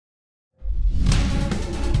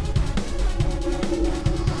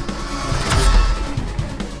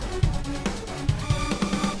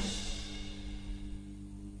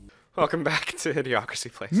Welcome back to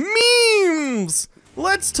Idiocracy Place. Memes!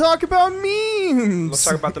 Let's talk about memes! Let's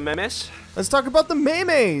talk about the memes. Let's talk about the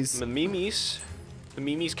memes! The memes. The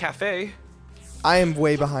memes cafe. I am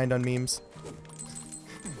way behind on memes.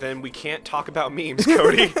 Then we can't talk about memes,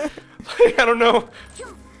 Cody. I don't know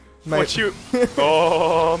what you...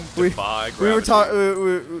 defy we were gravity.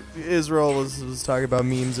 talking... Israel was talking about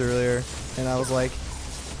memes earlier, and I was like,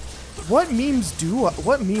 what memes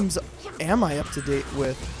am I up to date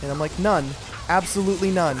with? And I'm like, none.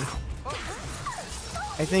 Absolutely none.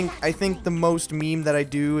 I think the most meme that I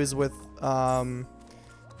do is with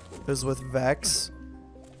Vex,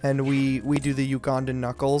 and we do the Ugandan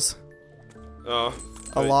knuckles. Oh.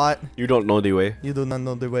 A lot. You don't know the way. You do not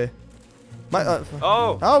know the way. My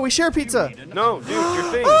Oh, we share pizza. no, dude, your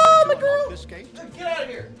thing. Oh, my girl. Get out of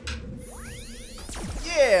here.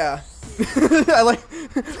 Yeah. I like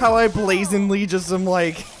how I blazingly just am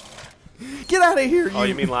like, get out of here. Oh,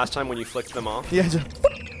 you mean last time when you flicked them off? Yeah. Just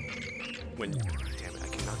When? Damn it, I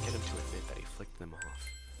cannot get him to admit that he flicked them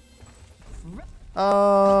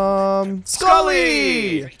off.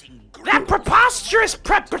 Scully. That preposterous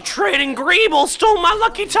perpetrating Greeble stole my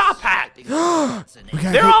lucky top hat!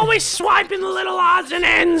 They're always swiping the little odds and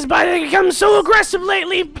ends, but they become so aggressive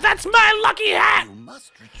lately. But that's my lucky hat!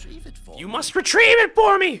 You must retrieve it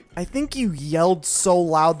for me! I think you yelled so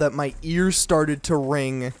loud that my ears started to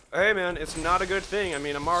ring. Hey man, it's not a good thing. I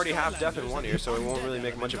mean, I'm already half deaf in one ear, so it won't really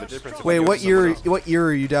make much of a difference. If Wait, I do it what to someone ear? else. What ear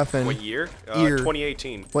are you deaf in? What year? Ear.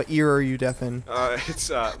 2018. What ear are you deaf in?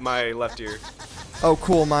 It's my left ear. Oh,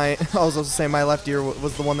 cool. I was supposed to say my left ear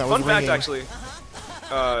was the one that was Fun fact, ringing. actually.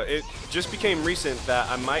 It just became recent that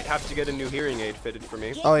I might have to get a new hearing aid fitted for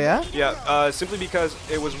me. Oh yeah? Yeah, simply because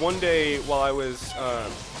it was one day while I was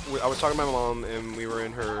talking to my mom, and we were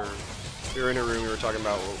in her room. We were talking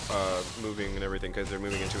about moving and everything because they're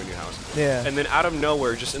moving into a new house. Yeah. And then out of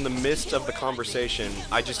nowhere, just in the midst of the conversation,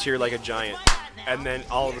 I just hear like a giant, and then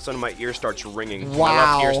all of a sudden my ear starts ringing. Wow. My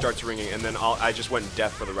left ear starts ringing, and then I just went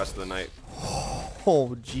deaf for the rest of the night.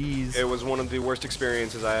 Oh jeez. It was one of the worst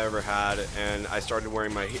experiences I ever had, and I started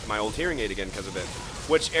wearing my old hearing aid again because of it.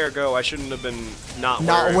 Which, ergo, I shouldn't have been not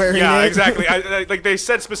wearing it. Exactly. Like they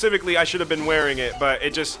said specifically, I should have been wearing it, but I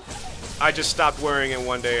just stopped wearing it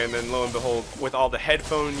one day, and then lo and behold, with all the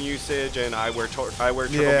headphone usage, and I wear triple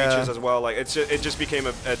beaches as well. Like it just became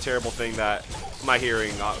a terrible thing that my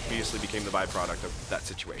hearing obviously became the byproduct of that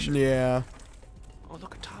situation. Yeah. Oh,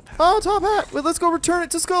 look, a top hat. Oh, top hat. Wait, let's go return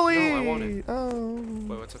it to Scully. No, I want it. Oh.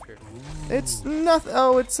 Wait, what's up here? It's nothing.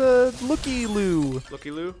 Oh, it's a looky-loo.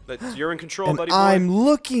 Looky-loo? You're in control, And buddy boy. I'm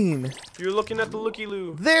looking. You're looking at the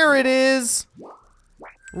looky-loo. There it is.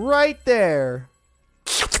 Right there.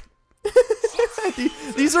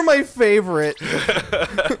 These are my favorite.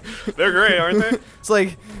 They're great, aren't they? It's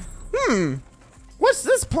like, what's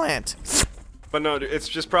this plant? But no, dude, it's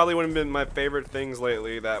just probably one of been my favorite things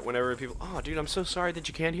lately that whenever people, oh, dude, I'm so sorry that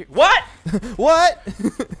you can't hear. What? What?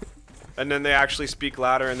 And then they actually speak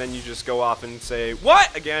louder, and then you just go off and say,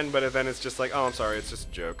 what? Again, but then it's just like, oh, I'm sorry, it's just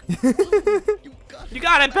a joke. You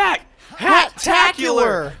got it back.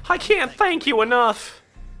 Hat-tacular. I can't thank you enough.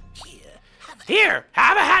 Here,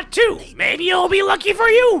 have a hat too. Maybe it'll be lucky for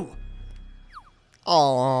you.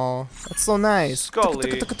 Aw, that's so nice.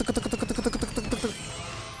 Scully.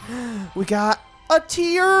 We got a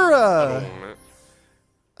tiara.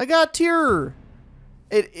 I got a tiara.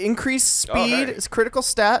 It increased speed, hey. it's critical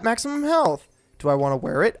stat, maximum health. Do I want to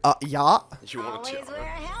wear it? Yeah. You want to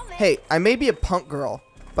Hey, I may be a punk girl,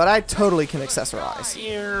 but I totally can accessorize.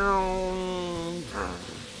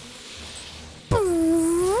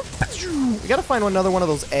 We gotta find another one of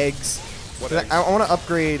those eggs. What eggs? I want to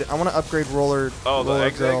upgrade. I want to upgrade roller. Oh, the roller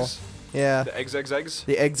eggs. girl. Yeah. The eggs.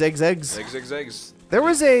 The eggs. Eggs. There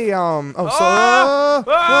was a No!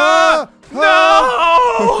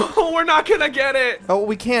 We're not gonna get it. Oh,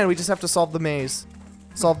 we can. We just have to solve the maze.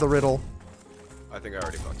 Solve the riddle. I think I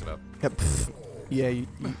already fucked it up. Yep. Yeah.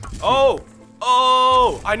 Oh!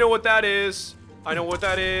 I know what that is.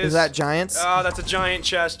 Is that giants? That's a giant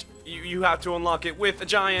chest. You have to unlock it with a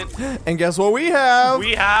giant. And guess what we have?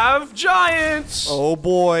 We have giants. Oh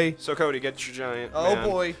boy. So Cody, get your giant. Oh man.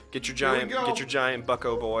 boy. Get your giant. Get your giant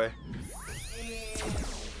bucko boy.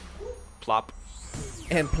 Plop.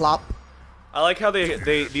 And plop. I like how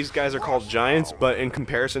these guys are called giants, but in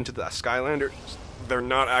comparison to the Skylanders, they're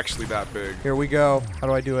not actually that big. Here we go. How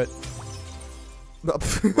do I do it?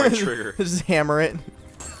 Right trigger. Just hammer it.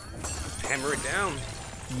 Hammer it down.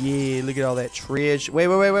 Yeah, look at all that trash. Wait.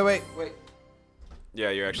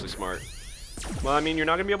 Yeah, you're actually smart. Well, I mean, you're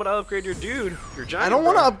not gonna be able to upgrade your dude. Your giant. I don't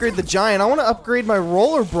want to upgrade the giant. I want to upgrade my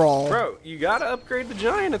roller brawl. Bro, you gotta upgrade the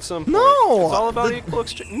giant at some point. No! It's all about equal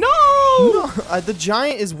exchange. No! The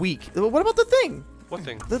giant is weak. What about the thing? What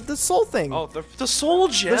thing? The soul thing. Oh, the soul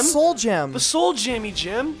gem? The soul gem. The soul jammy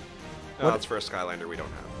gem? No, What? that's for a Skylander we don't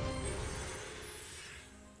have.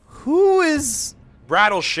 Who is...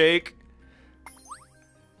 Rattleshake.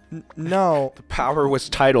 No. The power was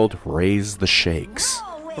titled Raise the Shakes.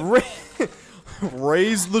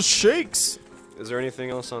 Raise the shakes. Is there anything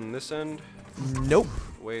else on this end? Nope.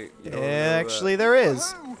 Wait. You don't Actually, there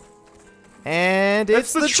is. And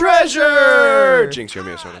it's the the treasure! treasure! Jinx, you owe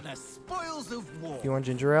me a soda. You want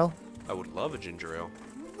ginger ale? I would love a ginger ale.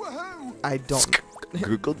 I don't.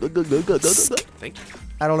 Thank you.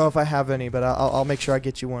 I don't know if I have any, but I'll make sure I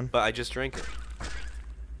get you one. But I just drank it.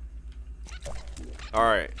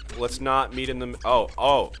 Alright, let's not meet in the...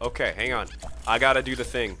 Oh, okay, hang on. I gotta do the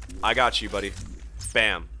thing. I got you, buddy.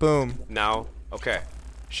 Bam. Boom. Now, okay.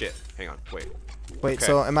 Shit, hang on, wait. Wait, Okay.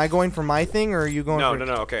 so am I going for my thing, or are you going No, for...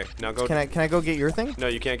 no, okay. Now go... Can I go get your thing? No,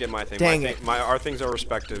 you can't get my thing. Dang my it. Thing, our things are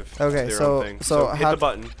respective. Okay, Their so- own thing. so hit how- the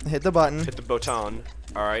button. Hit the button. Hit the botan.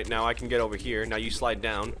 Alright, now I can get over here. Now you slide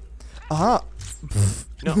down. Uh-huh.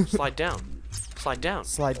 No, slide down. Slide down.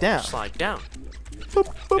 Slide down. Slide down.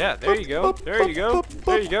 Yeah, there you go. There you go.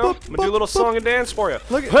 There you go. I'm gonna do a little song and dance for you.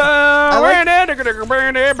 Look at- I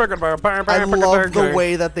love the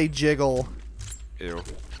way that they jiggle. Ew.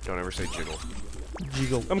 Don't ever say jiggle.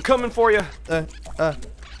 Jiggle. I'm coming for you. I'm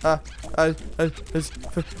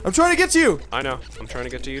trying to get to you. I know. I'm trying to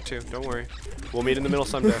get to you too. Don't worry. We'll meet in the middle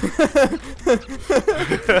someday.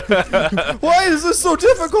 Why is this so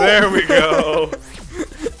difficult? There we go.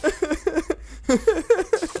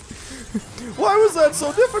 Why was that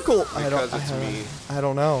so difficult? Because it's me. I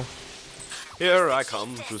don't know. Here I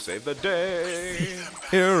come to save the day.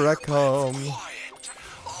 Here I come.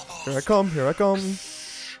 Here I come. Here I come.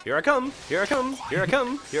 Here I come. Here I come. Here I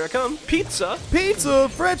come. Here I come. Pizza. Pizza,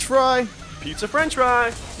 French fry. Pizza French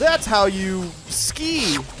fry. That's how you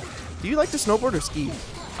ski. Do you like to snowboard or ski?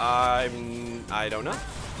 I don't know.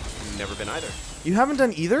 Never been either. You haven't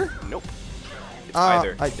done either? Nope. It's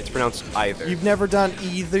either. I- It's pronounced either. You've never done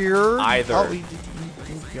either? Either. Oh,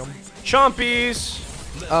 yum. Chompies.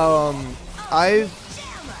 I've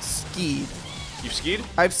skied. You've skied?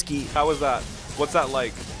 I've skied. How was that? What's that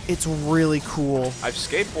like? It's really cool. I've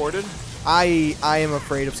skateboarded. I am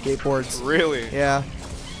afraid of skateboards. Really? Yeah.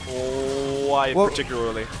 Why Well-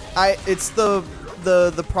 particularly? It's the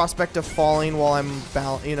prospect of falling while I'm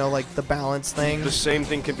like the balance thing. The same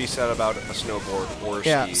thing can be said about a snowboard or a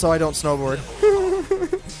Yeah, ski. so I don't snowboard.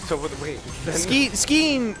 So wait.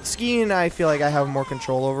 Then Skiing, I feel like I have more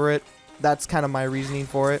control over it. That's kind of my reasoning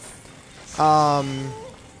for it.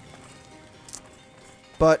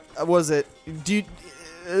 But what was it?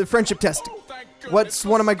 Friendship test. What's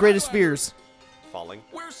one of my greatest fears? Falling.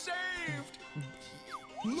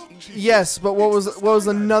 Yes, but what was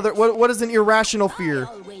another? What is an irrational fear?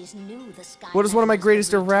 What is one of my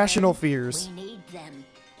greatest irrational fears?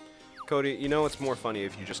 Cody, you know it's more funny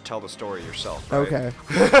if you just tell the story yourself, right? Okay.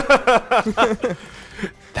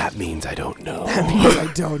 That means I don't know. That means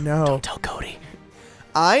I don't know. Tell Cody.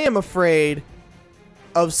 I am afraid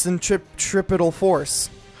of centripetal force.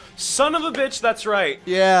 Son of a bitch, that's right.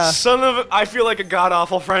 Yeah. Son of a, I feel like a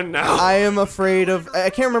god-awful friend now. I am afraid of. I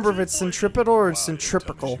can't remember if it's centripetal or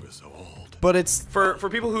centripetal, but it's For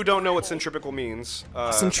people who don't know what centripetal means,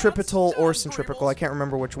 centripetal or centripetal. I can't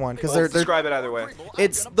remember which one because let's they're. describe it either way.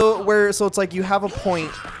 It's so it's like you have a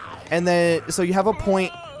point, and then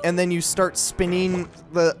you start spinning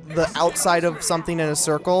the outside of something in a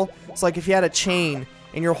circle. It's like if you had a chain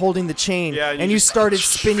and you're holding the chain, Yeah, and you started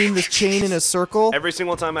spinning the chain in a circle. Every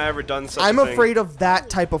single time I ever done such I'm a thing. afraid of that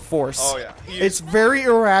type of force. Oh yeah. It's very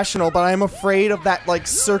irrational, but I'm afraid of that like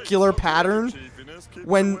circular pattern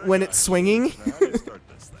when it's swinging.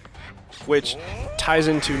 Which ties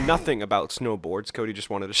into nothing about snowboards. Cody just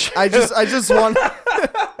wanted to share. I just want.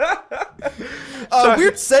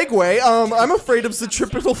 Weird segue. I'm afraid of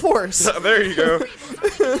centripetal force. There you go.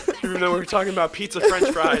 Even though we were talking about pizza French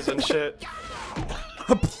fries and shit.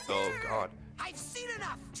 Oh god. I've seen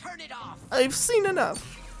enough. Turn it off. I've seen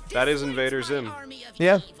enough. That is Invader Zim.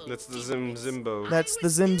 Yeah, That's the Zimbo. that's the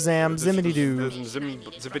Zim Zam Zimmity Doo.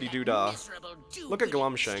 Zippity doo dah. Look at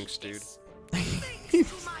Glumshanks, dude.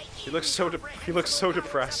 He looks so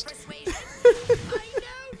depressed.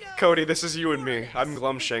 Cody, this is you and me. I'm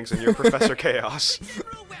Glumshanks and you're Professor Chaos.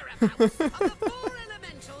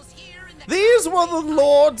 These were the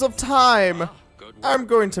Lords of Time. I'm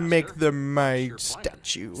going to make them my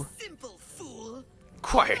statue. Simple fool.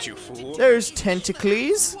 Quiet, you fool. There's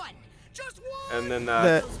Tentacles. One. Just And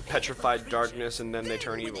then petrified darkness, and then they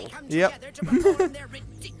turn evil. Yep.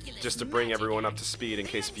 Just to bring everyone up to speed in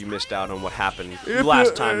case if you missed out on what happened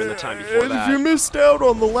last time and the time before that. If you missed out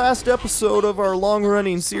on the last episode of our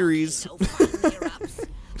long-running series,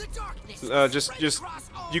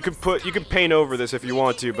 you can paint over this if you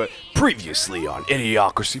want to, but previously on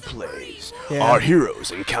Idiocracy Plays, our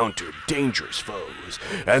heroes encountered dangerous foes,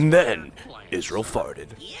 and then Israel farted.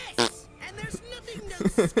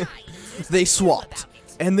 they swapped,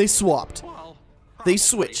 and they swapped. They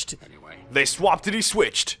switched. They swapped and he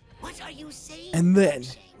switched. What are you saying? And then,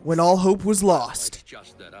 when all hope was lost,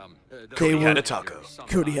 Cody had a taco.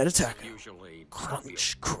 Cody had a taco.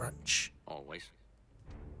 Crunch, crunch.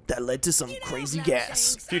 That led to some crazy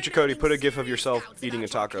gas. Future Cody, put a gif of yourself eating a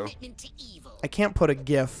taco. I can't put a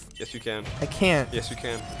gif. Yes, you can. I can't. Yes, you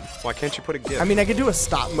can. Why can't you put a gif? I mean, I could do a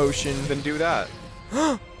stop motion. Then do that.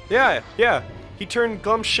 Yeah. He turned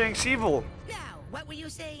Glum Shakes evil. Now, what were you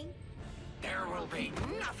saying? There will be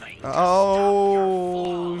nothing.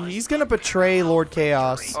 Oh, he's gonna betray Lord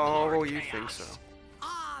Chaos. Oh, you think so?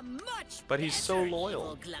 Much But he's so better, loyal.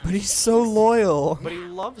 evil Glum But he's Shakes. so loyal. But he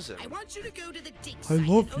loves him. I want you to go to the dig I site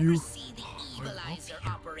love and you. oversee the Evilizer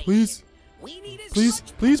operation. Please, We need as please,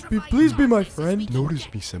 much please be my sacrifice as we friend. can Notice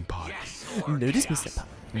get. me, senpai. Notice me, senpai.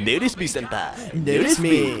 Notice me, senpai. Notice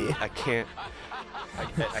me. I can't.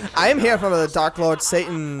 I am here from the Dark Lord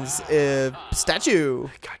Satan's statue.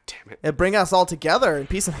 God damn it. And bring us all together in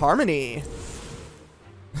peace and harmony.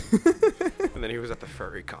 And then he was at the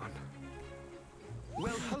furry con.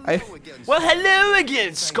 Well, hello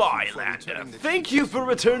again, Skylander. Thank you for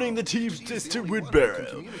returning the Chiefess to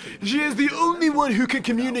Woodbarrow. She is the only one who can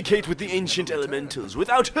communicate with the ancient elementals.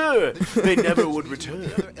 Without her, they never would return.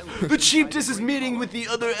 The Chiefess is meeting with the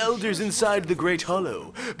other elders inside the Great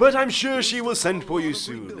Hollow, but I'm sure she will send for you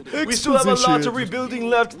soon. We still have a lot of rebuilding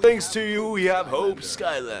left thanks to you. We have hope,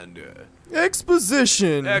 Skylander.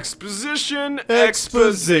 Exposition. Exposition.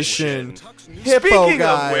 Hippo Speaking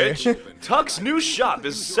guy. of which, Tuck's new shop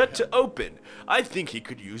is set to open. I think he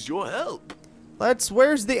could use your help.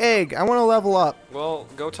 Where's the egg? I want to level up. Well,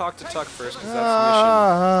 go talk to Tuck first, because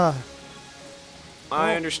that's the mission.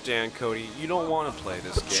 I understand, Cody. You don't want to play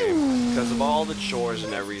this game because of all the chores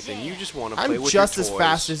and everything. You just want to play I'm with just your as toys.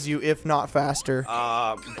 fast as you, if not faster.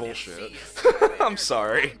 Bullshit. I'm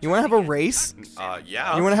sorry. You want to have a race?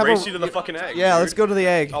 Yeah. You wanna have race a- you to the fucking egg. Yeah, dude. let's go to the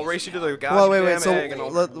egg. I'll race you to the goddamn Well, wait, so egg, and I'll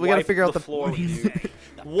we gotta wipe figure out the floor with you.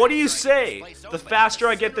 What do you say? The faster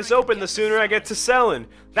I get this open, the sooner I get to selling.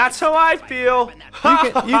 That's how I feel.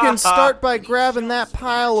 You can start by grabbing that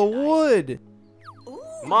pile of wood.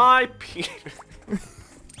 My penis.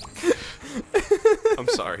 I'm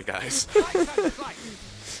sorry, guys.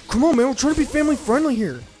 Come on, man. We're trying to be family friendly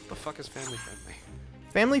here. The fuck is family friendly?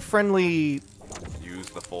 Family friendly. Use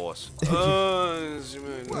the force. I'm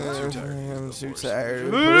too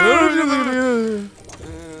tired.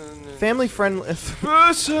 Family friendly.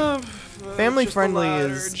 Family friendly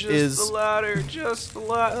is just the ladder, just the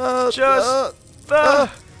ladder,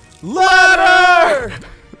 ladder.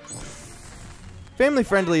 Family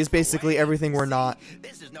friendly is basically everything we're not.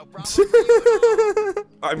 This is no problem.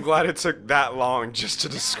 I'm glad it took that long just to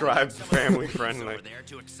describe the family friendly.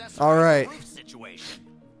 All right, Situation.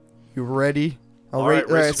 you ready? All right,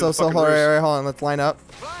 race to the fucking hold roost. on. Let's line up.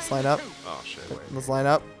 Let's line up. Oh shit! Wait. Let's line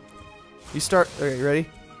up. You start. Okay, you ready?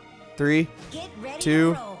 3, Get ready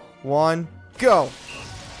 2, to roll. 1, go.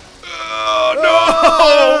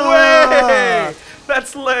 Oh no way!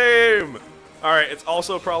 That's lame. All right, it's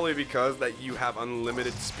also probably because that you have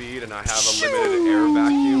unlimited speed and I have a limited air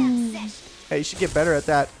vacuum. Hey, you should get better at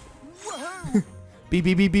that. B.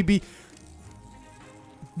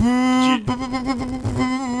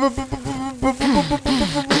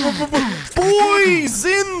 Boys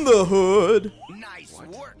in the hood. Nice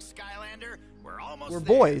work, Skylander. We're almost We're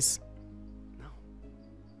there. boys. No.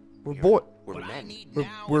 We're We're men.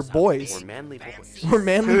 we're boys. We're manly boys. We're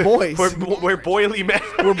manly boys. We're boily men.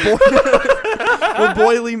 We're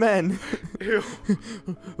boily men. Ew.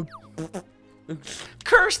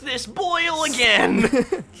 Curse this boil again!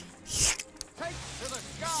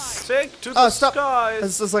 Take to the Oh, stop. skies.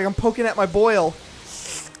 It's just like I'm poking at my boil.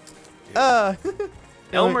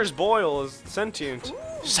 Elmer's boil is sentient.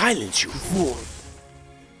 Silence, you fool!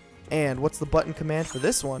 And what's the button command for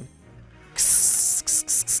this one?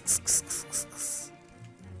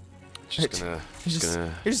 You're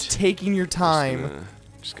just taking your time.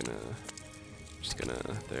 Just gonna.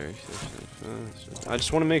 There. I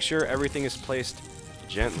just want to make sure everything is placed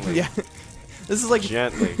gently. Yeah. This is like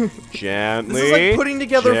Gently. Gently. This is like putting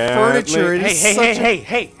together furniture. It is such a-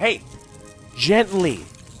 Hey! Gently!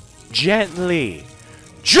 Gently!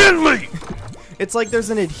 It's like there's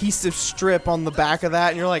an adhesive strip on the back of that,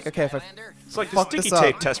 and you're like, okay, if I It's like the fuck sticky this up.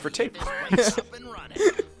 tape test for tape.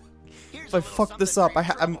 If I fuck this up,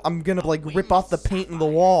 I'm gonna like rip off the paint in the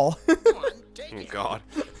wall. Oh God.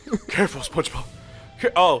 Careful, SpongeBob.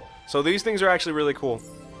 Oh, so these things are actually really cool.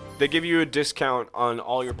 They give you a discount on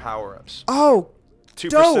all your power-ups. Oh, 2%,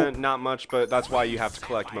 dope. not much, but that's why you have to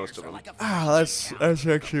collect most of them. that's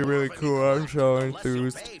actually really cool. I'm so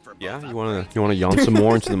enthused. Yeah, you wanna yawn some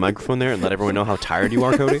more into the microphone there and let everyone know how tired you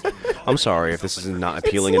are, Cody? I'm sorry if this is not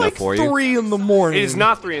appealing enough for you. 3 in the morning. It is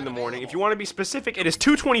not 3 in the morning. If you want to be specific, it is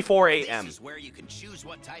 2:24 a.m.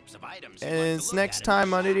 And it's next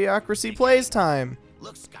time on Idiocracy Plays Time.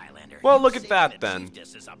 Well, look at that then.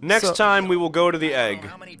 Next time we will go to the egg.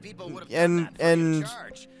 And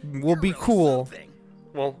we'll be cool.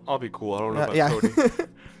 Well, I'll be cool. I don't know about Yeah. Cody.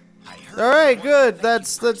 All right, good.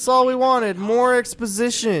 That's all we wanted. More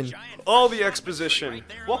exposition. All the exposition.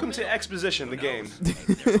 Welcome to Exposition, the game.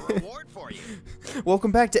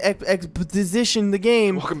 Welcome back to Exposition, the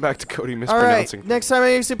game. Welcome back to Cody All mispronouncing. right, next time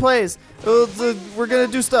Idiocracy Plays, we're gonna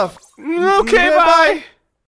do stuff. Okay, bye.